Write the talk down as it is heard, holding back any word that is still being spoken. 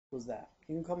was that?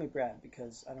 You can call me Brad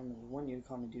because I don't really want you to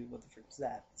call me dude. What the frick was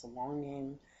that? It's a long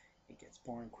name. It gets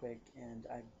boring quick, and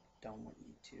I don't want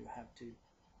you to have to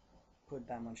put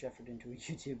that much effort into a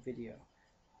YouTube video.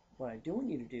 What I do want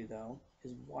you to do, though,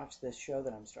 is watch this show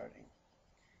that I'm starting.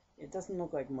 It doesn't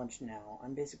look like much now.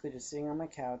 I'm basically just sitting on my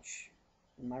couch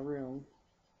in my room.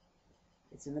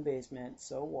 It's in the basement,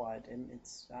 so what? And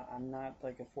I'm not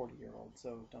like a 40-year-old,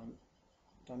 so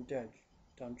don't judge.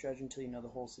 Don't judge until you know the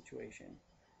whole situation.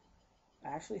 I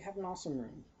actually have an awesome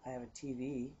room. I have a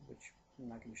TV, which I'm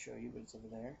not going to show you, but it's over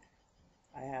there.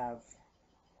 I have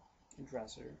a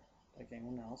dresser, like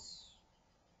anyone else,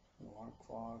 an alarm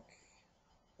clock,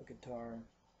 a guitar,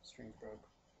 strings broke.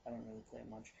 I don't really play it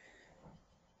much.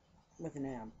 With an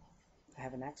amp. I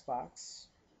have an Xbox.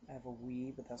 I have a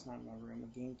Wii, but that's not in my room.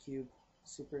 A GameCube,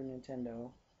 Super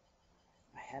Nintendo.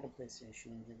 I had a PlayStation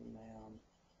in here, but my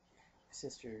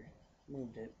sister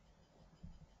moved it.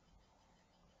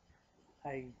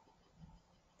 I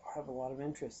have a lot of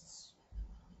interests.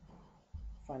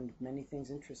 Find many things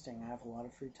interesting. I have a lot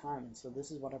of free time, and so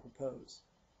this is what I propose.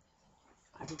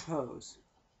 I propose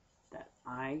that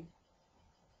I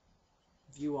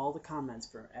view all the comments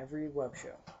for every web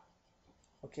show.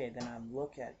 Okay, then I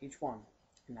look at each one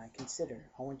and I consider.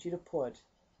 I want you to put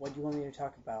what you want me to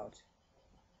talk about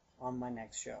on my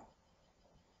next show.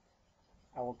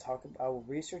 I will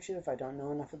research it if I don't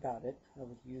know enough about it. I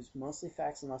will use mostly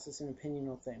facts unless it's an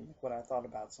opinional thing, like what I thought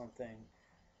about something,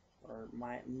 or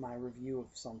my review of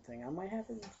something. I might have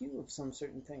a review of some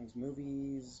certain things,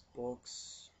 movies,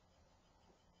 books.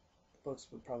 Books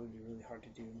would probably be really hard to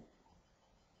do.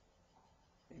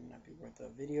 Maybe not be worth a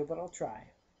video, but I'll try.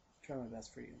 Try my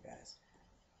best for you guys.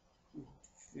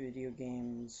 Video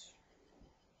games,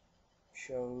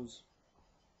 shows,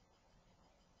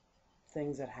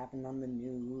 things that happened on the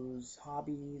news,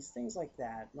 hobbies, things like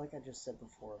that. Like I just said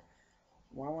before,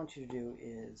 what I want you to do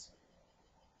is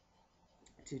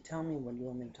to tell me what you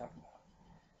want me to talk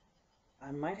about.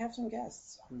 I might have some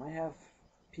guests. I might have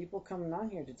people coming on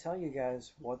here to tell you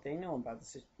guys what they know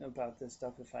about this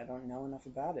stuff if I don't know enough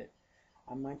about it.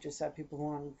 I might just have people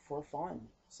on for fun.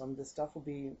 Some of this stuff will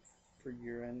be for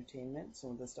your entertainment.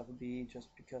 Some of this stuff will be just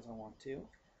because I want to.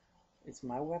 It's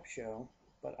my web show,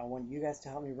 but I want you guys to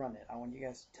help me run it. I want you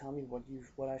guys to tell me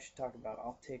what I should talk about.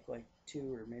 I'll take like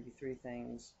 2 or maybe 3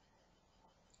 things.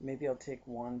 Maybe I'll take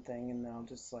one thing and then I'll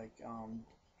just like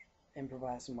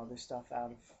improvise some other stuff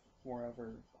out of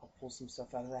wherever. I'll pull some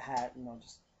stuff out of the hat and I'll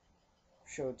just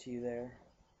show it to you there.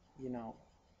 You know,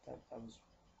 that was...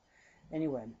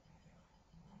 Anyway,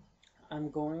 I'm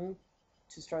going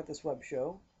to start this web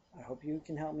show. I hope you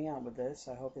can help me out with this.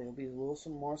 I hope it'll be a little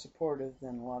more supportive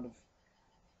than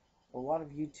a lot of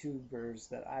YouTubers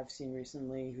that I've seen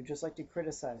recently who just like to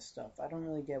criticize stuff. I don't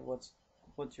really get what's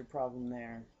your problem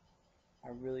there. I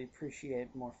really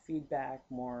appreciate more feedback,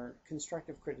 more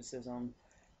constructive criticism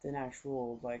than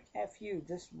actual like, F you,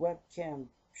 this webcam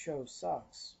show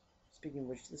sucks. Speaking of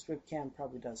which, this webcam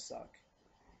probably does suck.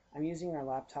 I'm using our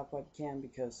laptop webcam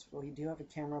because, well, you do have a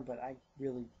camera, but I'm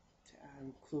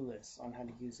clueless on how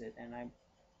to use it, and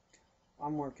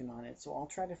I'm working on it, so I'll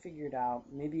try to figure it out.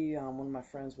 Maybe one of my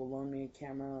friends will loan me a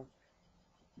camera.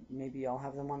 Maybe I'll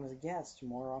have them on as a guest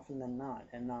more often than not,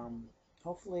 and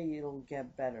hopefully it'll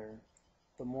get better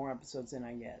the more episodes in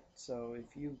I get. So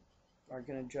if you are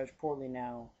going to judge poorly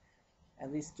now,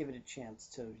 at least give it a chance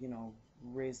to,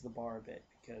 raise the bar a bit,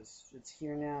 because it's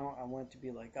here now. I want it to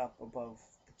be like up above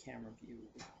the camera view.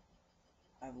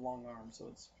 I have long arms, so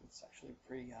it's actually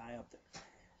pretty high up there.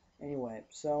 Anyway,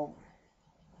 so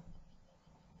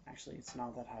actually it's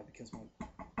not that high because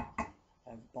I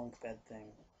have a bunk bed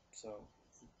thing, so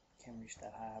I can't reach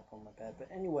that high up on my bed. But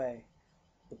anyway,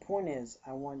 the point is,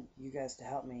 I want you guys to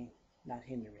help me, not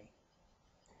hinder me.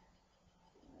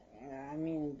 I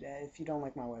mean, if you don't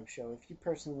like my web show, if you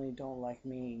personally don't like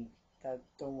me,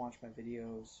 don't watch my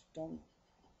videos, don't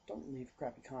leave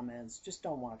crappy comments, just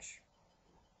don't watch.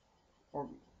 Or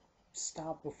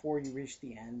stop before you reach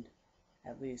the end,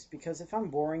 at least. Because if I'm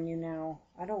boring you now,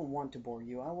 I don't want to bore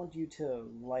you. I want you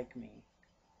to like me.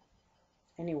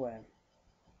 Anyway,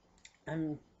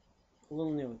 I'm a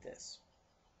little new at this.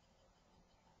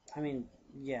 I mean,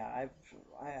 yeah,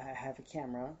 I have a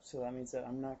camera, so that means that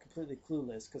I'm not completely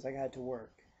clueless because I got to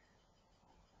work.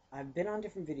 I've been on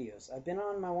different videos. I've been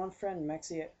on my one friend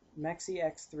Mexi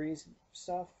X3's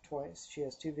stuff twice. She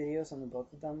has 2 videos on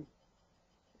both of them.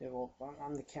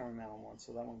 I'm the cameraman on one,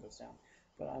 so that one goes down.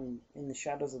 But I'm in the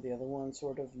shadows of the other one,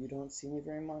 sort of. You don't see me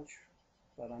very much,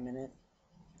 but I'm in it.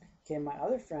 Okay, my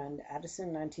other friend,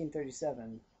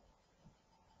 Addison1937,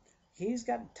 he's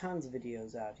got tons of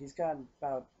videos out. He's got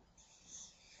about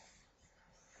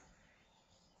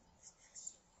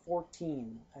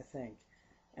 14, I think,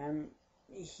 and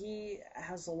he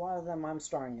has a lot of them. I'm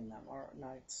starring in them, or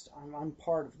not? I'm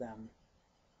part of them.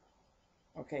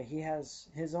 Okay, he has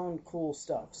his own cool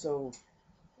stuff. So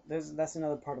that's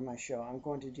another part of my show. I'm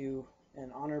going to do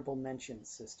an honorable mention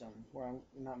system, where I'm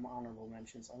not honorable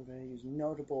mentions. I'm going to use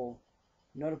notable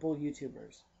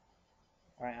YouTubers.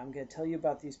 All right, I'm going to tell you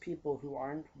about these people who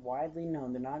aren't widely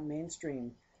known. They're not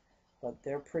mainstream, but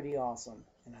they're pretty awesome,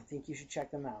 and I think you should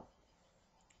check them out.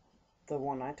 The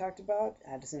one I talked about,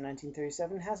 Addison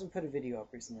 1937, hasn't put a video up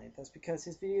recently. That's because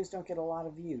his videos don't get a lot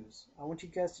of views. I want you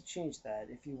guys to change that,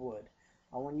 if you would.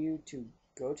 I want you to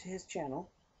go to his channel,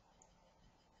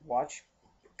 watch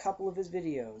a couple of his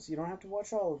videos. You don't have to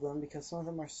watch all of them because some of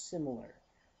them are similar.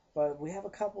 But we have a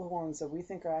couple of ones that we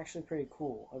think are actually pretty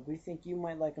cool. We think you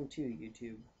might like them too,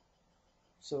 YouTube.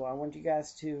 So I want you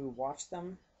guys to watch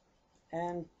them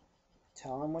and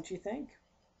tell him what you think.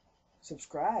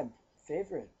 Subscribe,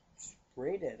 favorite,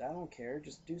 rate it. I don't care.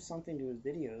 Just do something to his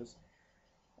videos.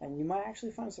 And you might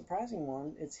actually find a surprising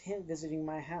one. It's him visiting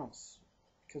my house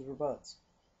because we're buds.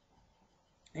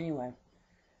 Anyway,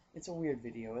 it's a weird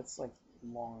video. It's like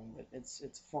long, but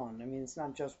it's fun. I mean, it's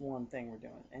not just one thing we're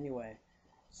doing. Anyway,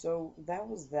 so that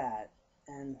was that,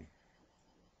 and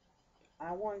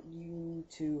I want you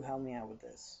to help me out with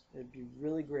this. It'd be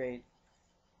really great.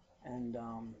 And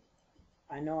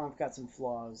I know I've got some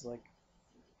flaws, like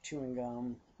chewing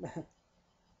gum.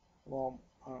 Well,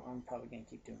 I'm probably gonna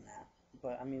keep doing that.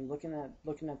 But I mean, looking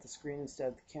at the screen instead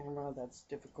of the camera, that's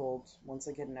difficult. Once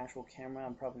I get an actual camera,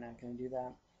 I'm probably not gonna do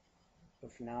that.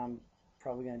 But for now, I'm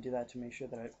probably gonna do that to make sure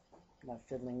that I'm not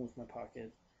fiddling with my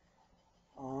pocket.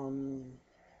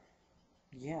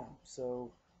 Yeah.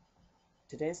 So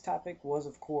today's topic was,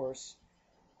 of course,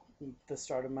 the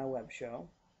start of my web show.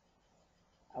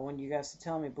 I want you guys to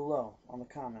tell me below on the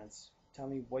comments. Tell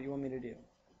me what you want me to do.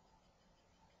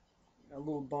 A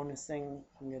little bonus thing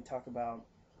I'm going to talk about,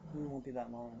 it won't be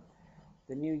that long,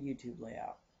 the new YouTube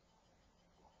layout.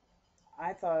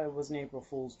 I thought it was an April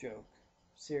Fool's joke.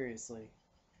 Seriously.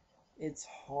 It's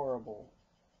horrible.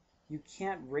 You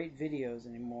can't rate videos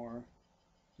anymore.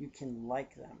 You can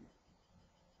like them.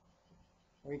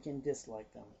 Or you can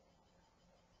dislike them.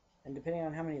 And depending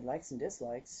on how many likes and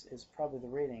dislikes is probably the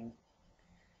rating.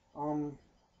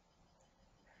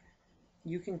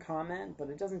 You can comment, but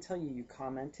it doesn't tell you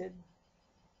commented,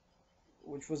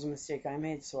 which was a mistake I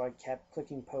made, so I kept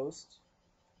clicking post.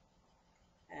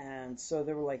 And so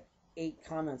there were like 8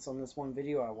 comments on this one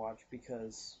video I watched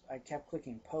because I kept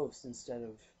clicking post instead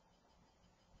of,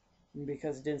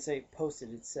 because it didn't say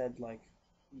posted, it said like,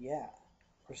 yeah,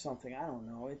 or something. I don't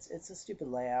know. It's a stupid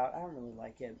layout. I don't really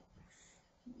like it.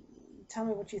 Tell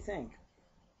me what you think.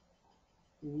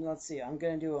 Let's see. I'm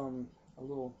gonna do a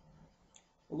little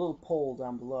poll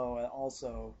down below.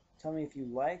 Also, tell me if you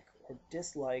like or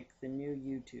dislike the new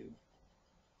YouTube.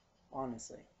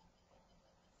 Honestly.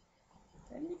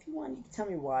 And if you want, you can tell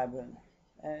me why. But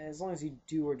as long as you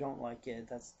do or don't like it,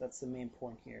 that's the main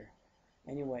point here.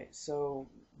 Anyway, so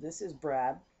this is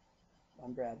Brad.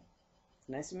 I'm Brad.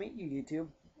 Nice to meet you, YouTube,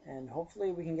 and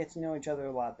hopefully we can get to know each other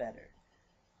a lot better.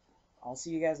 I'll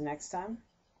see you guys next time.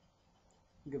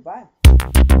 Goodbye.